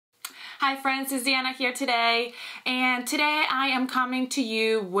Hi friends, it's Deanna here today, and today I am coming to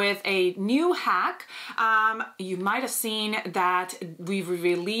you with a new hack. You might have seen that we've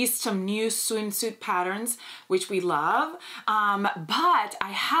released some new swimsuit patterns, which we love, but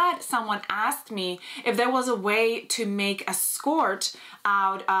I had someone ask me if there was a way to make a skirt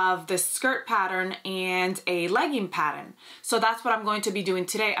out of the skirt pattern and a legging pattern. So that's what I'm going to be doing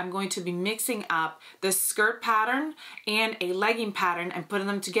today. I'm going to be mixing up the skirt pattern and a legging pattern and putting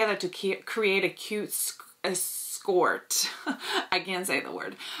them together to create a cute skirt. I can't say the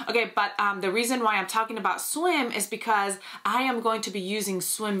word. Okay, but the reason why I'm talking about swim is because I am going to be using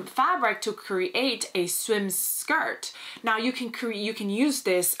swim fabric to create a swim skirt. Now you can use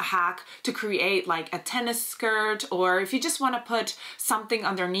this hack to create like a tennis skirt, or if you just want to put something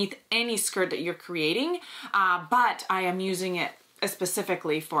underneath any skirt that you're creating, but I am using it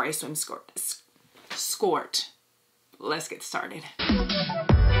specifically for a swim skirt. Let's get started.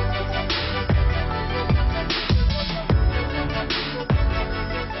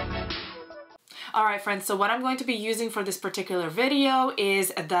 Alright friends, so what I'm going to be using for this particular video is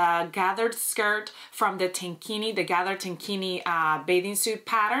the gathered skirt from the Tankini, the gathered Tankini bathing suit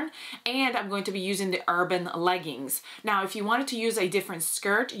pattern, and I'm going to be using the urban leggings. Now if you wanted to use a different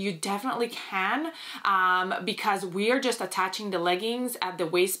skirt, you definitely can, because we are just attaching the leggings at the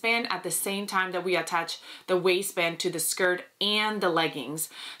waistband at the same time that we attach the waistband to the skirt and the leggings.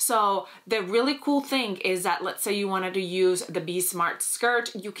 So the really cool thing is that, let's say you wanted to use the Be Smart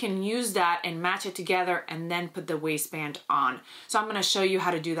skirt, you can use that and match it together and then put the waistband on. So I'm going to show you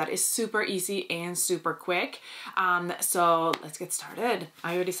how to do that. It's super easy and super quick. So let's get started.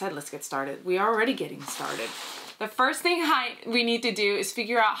 I already said let's get started. We are already getting started. The first thing we need to do is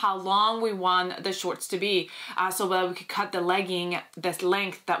figure out how long we want the shorts to be, so that we could cut the legging this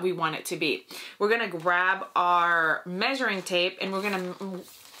length that we want it to be. We're gonna grab our measuring tape and we're gonna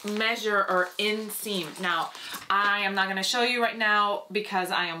measure our inseam. Now, I am not gonna show you right now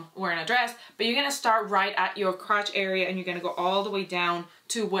because I am wearing a dress, but you're gonna start right at your crotch area and you're gonna go all the way down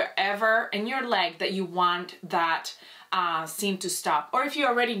to wherever in your leg that you want that seam to stop. Or if you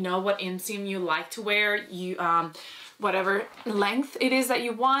already know what inseam you like to wear, you whatever length it is that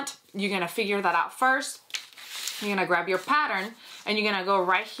you want, you're gonna figure that out first. You're gonna grab your pattern and you're gonna go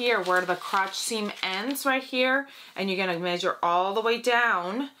right here where the crotch seam ends right here, and you're gonna measure all the way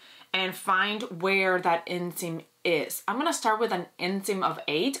down and find where that inseam is. I'm gonna start with an inseam of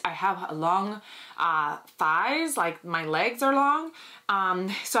 8. I have long thighs, like my legs are long.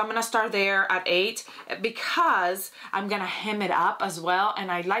 So I'm gonna start there at 8 because I'm gonna hem it up as well,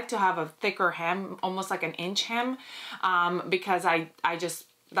 and I like to have a thicker hem, almost like an inch hem, because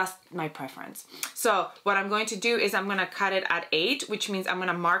that's my preference. So what I'm going to do is I'm gonna cut it at 8, which means I'm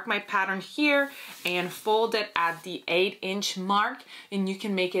gonna mark my pattern here and fold it at the 8-inch mark, and you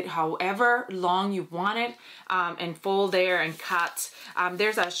can make it however long you want it, and fold there and cut.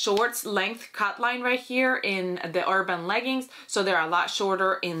 There's a short length cut line right here in the urban leggings, so they're a lot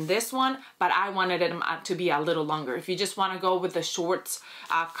shorter in this one, but I wanted them to be a little longer. If you just wanna go with the short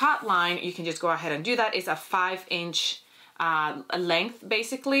cut line, you can just go ahead and do that. It's a 5-inch length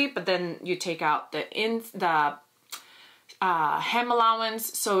basically, but then you take out the hem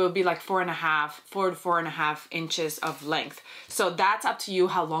allowance, so it'll be like 4 to 4.5 inches of length. So that's up to you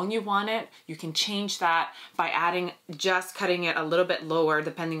how long you want it. You can change that by just cutting it a little bit lower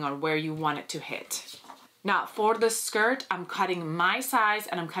depending on where you want it to hit. Now for the skirt, I'm cutting my size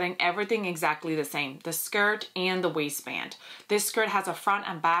and I'm cutting everything exactly the same, the skirt and the waistband. This skirt has a front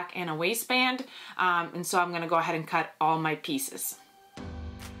and back and a waistband, and so I'm gonna go ahead and cut all my pieces.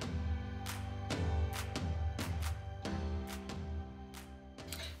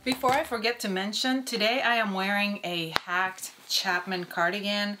 Before I forget to mention, today I am wearing a hacked Chapman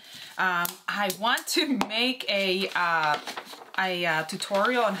cardigan. I want to make a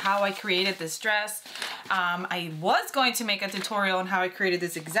tutorial on how I created this dress. I was going to make a tutorial on how I created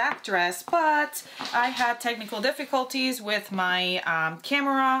this exact dress, but I had technical difficulties with my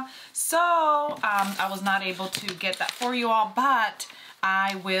camera, so I was not able to get that for you all, but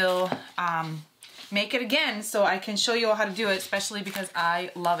I will make it again so I can show you all how to do it, especially because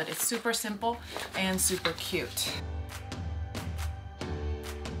I love it. It's super simple and super cute.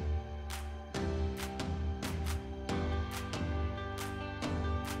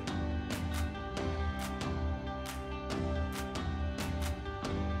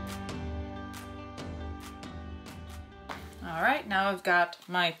 All right, now I've got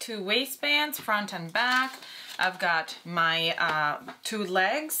my 2 waistbands, front and back. I've got my 2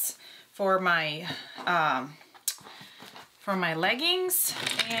 legs for my for my leggings,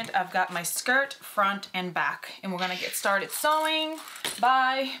 and I've got my skirt front and back, and we're gonna get started sewing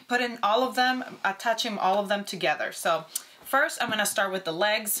by putting all of them, attaching all of them together. So first I'm gonna start with the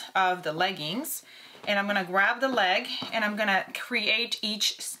legs of the leggings, and I'm gonna grab the leg and I'm gonna create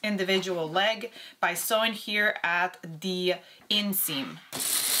each individual leg by sewing here at the inseam,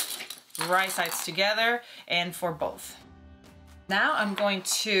 right sides together, and for both. Now I'm going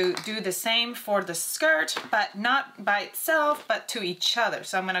to do the same for the skirt, but not by itself, but to each other.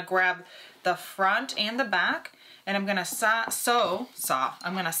 So I'm gonna grab the front and the back, and I'm gonna sew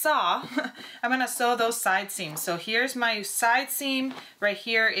those side seams. So here's my side seam, right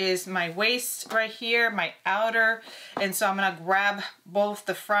here is my waist, right here, my outer, and so I'm gonna grab both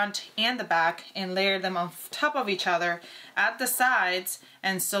the front and the back and layer them on top of each other at the sides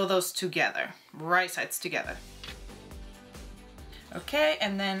and sew those together, right sides together. Okay,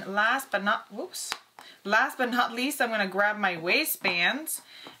 and then last but not least, I'm gonna grab my waistbands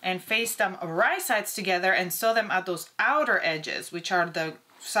and face them right sides together and sew them at those outer edges, which are the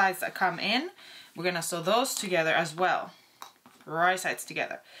sides that come in. We're gonna sew those together as well, right sides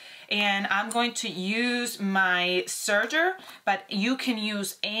together. And I'm going to use my serger, but you can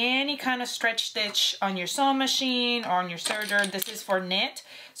use any kind of stretch stitch on your sewing machine or on your serger. This is for knit,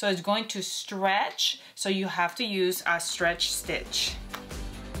 so it's going to stretch, so you have to use a stretch stitch.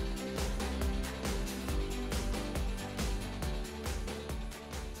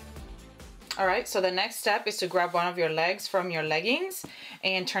 All right, so the next step is to grab one of your legs from your leggings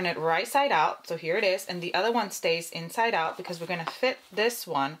and turn it right side out. So here it is, and the other one stays inside out because we're gonna fit this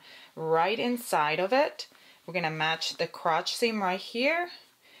one right inside of it. We're gonna match the crotch seam right here,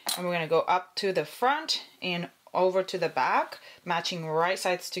 and we're gonna go up to the front and over to the back, matching right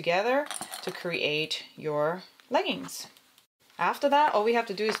sides together to create your leggings. After that, all we have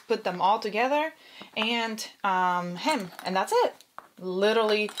to do is put them all together and hem, and that's it.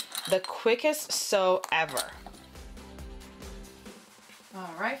 Literally the quickest sew ever.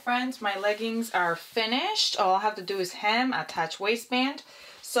 All right, friends, my leggings are finished. All I have to do is hem, attach waistband.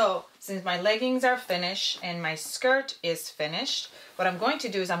 So since my leggings are finished and my skirt is finished, what I'm going to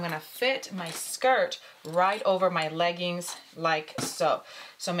do is I'm gonna fit my skirt right over my leggings like so.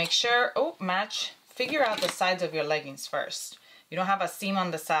 So make sure, figure out the sides of your leggings first. You don't have a seam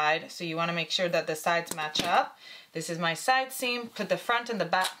on the side, so you wanna make sure that the sides match up. This is my side seam, put the front and the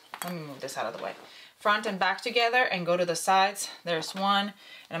back, let me move this out of the way. Front and back together and go to the sides. There's one,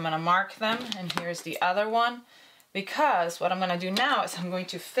 and I'm gonna mark them, and here's the other one. Because what I'm gonna do now is I'm going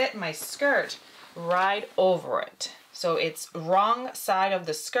to fit my skirt right over it. So it's wrong side of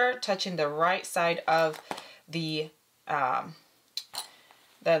the skirt touching the right side of the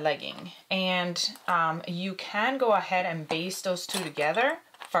legging. And you can go ahead and baste those two together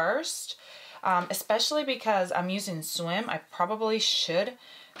first, especially because I'm using swim. I probably should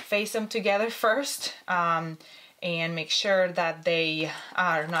face them together first and make sure that they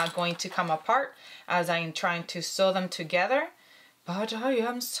are not going to come apart as I'm trying to sew them together, but I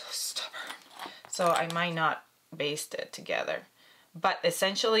am so stubborn, so I might not baste it together. But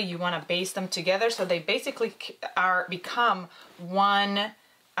essentially you want to baste them together so they basically become one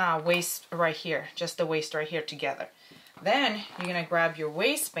waist right here, just the waist right here together. Then you're gonna grab your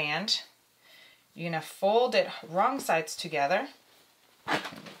waistband, you're gonna fold it wrong sides together. Let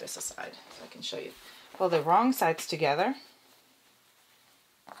me move this aside so I can show you. Fold the wrong sides together.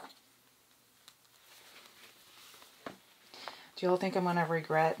 Do you all think I'm gonna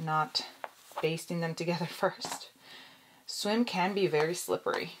regret not basting them together first? Swim can be very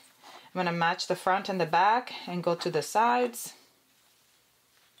slippery. I'm gonna match the front and the back and go to the sides.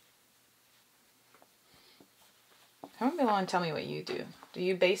 Comment below and tell me what you do. Do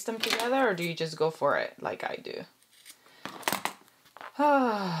you baste them together or do you just go for it like I do?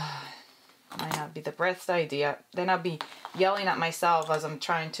 Might not be the best idea. Then I'll be yelling at myself as I'm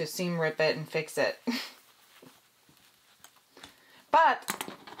trying to seam rip it and fix it. But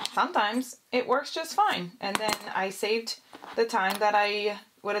sometimes it works just fine. And then I saved the time that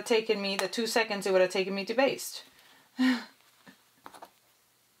would have taken me, the 2 seconds it would have taken me to baste.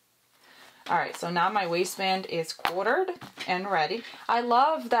 Alright, so now my waistband is quartered and ready. I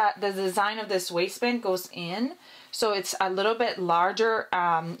love that the design of this waistband goes in, so it's a little bit larger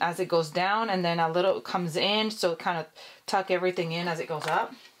as it goes down, and then a little comes in, so it kind of tuck everything in as it goes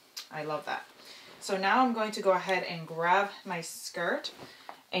up. I love that. So now I'm going to go ahead and grab my skirt,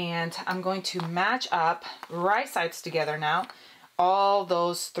 and I'm going to match up right sides together now, all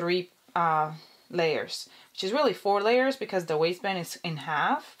those 3 layers, which is really 4 layers because the waistband is in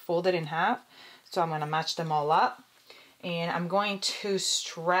half, folded in half. So I'm going to match them all up, and I'm going to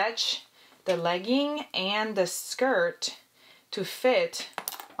stretch the legging and the skirt to fit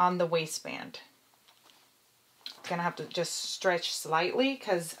on the waistband. Gonna have to just stretch slightly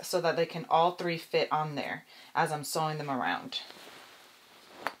so that they can all three fit on there as I'm sewing them around.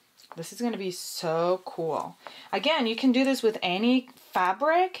 This is gonna be so cool. Again, you can do this with any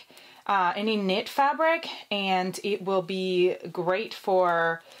fabric, any knit fabric, and it will be great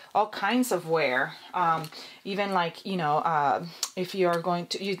for all kinds of wear. Even like, you know, if you're going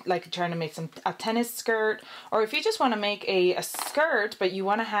to, trying to make a tennis skirt, or if you just want to make a skirt, but you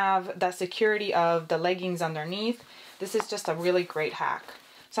want to have the security of the leggings underneath, this is just a really great hack.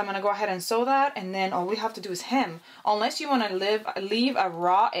 So I'm going to go ahead and sew that, and then all we have to do is hem. Unless you want to leave a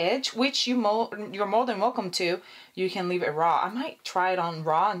raw edge, which you're more than welcome to, you can leave it raw. I might try it on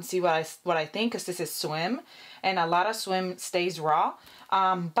raw and see what I think, because this is swim, and a lot of swim stays raw.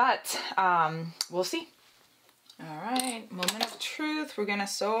 We'll see. All right, moment of truth. We're gonna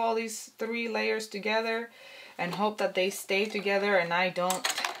sew all these 3 layers together and hope that they stay together and I don't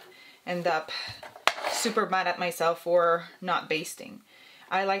end up super mad at myself for not basting.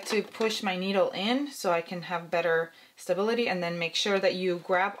 I like to push my needle in so I can have better stability, and then make sure that you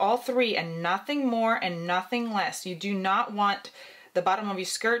grab all 3 and nothing more and nothing less. You do not want the bottom of your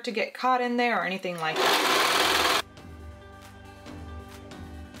skirt to get caught in there or anything like that.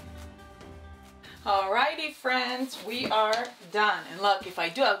 Alrighty friends, we are done. And look, if I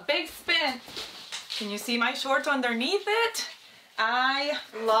do a big spin, can you see my shorts underneath it? I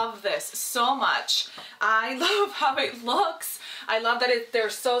love this so much. I love how it looks. I love that they're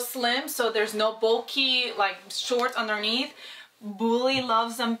so slim, so there's no bulky like shorts underneath. Bully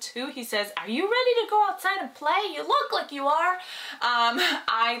loves them too. He says, "Are you ready to go outside and play? You look like you are."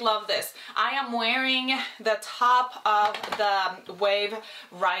 I love this. I am wearing the top of the Wave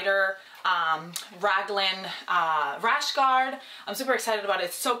Rider raglan rash guard. I'm super excited about it.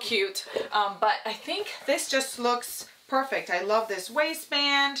 It's so cute. But I think this just looks perfect. I love this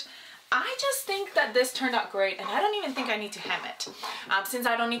waistband. I just think that this turned out great, and I don't even think I need to hem it. Since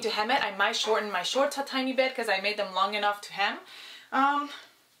I don't need to hem it, I might shorten my shorts a tiny bit because I made them long enough to hem.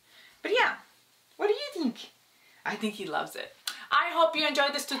 But yeah, what do you think? I think he loves it. I hope you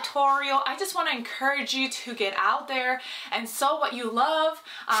enjoyed this tutorial. I just want to encourage you to get out there and sew what you love.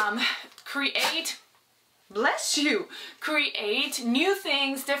 Create, bless you, create new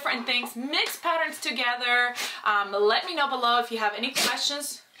things, different things, mix patterns together. Let me know below if you have any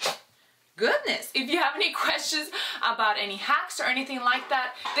questions. Goodness, if you have any questions about any hacks or anything like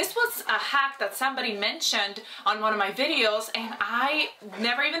that. This was a hack that somebody mentioned on one of my videos, and I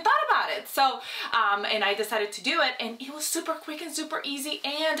never even thought about it. So, and I decided to do it, and it was super quick and super easy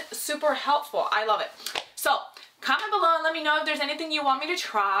and super helpful. I love it. So, comment below and let me know if there's anything you want me to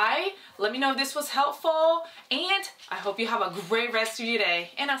try. Let me know if this was helpful, and I hope you have a great rest of your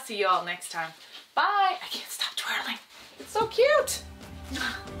day, and I'll see you all next time. Bye. I can't stop twirling. It's so cute.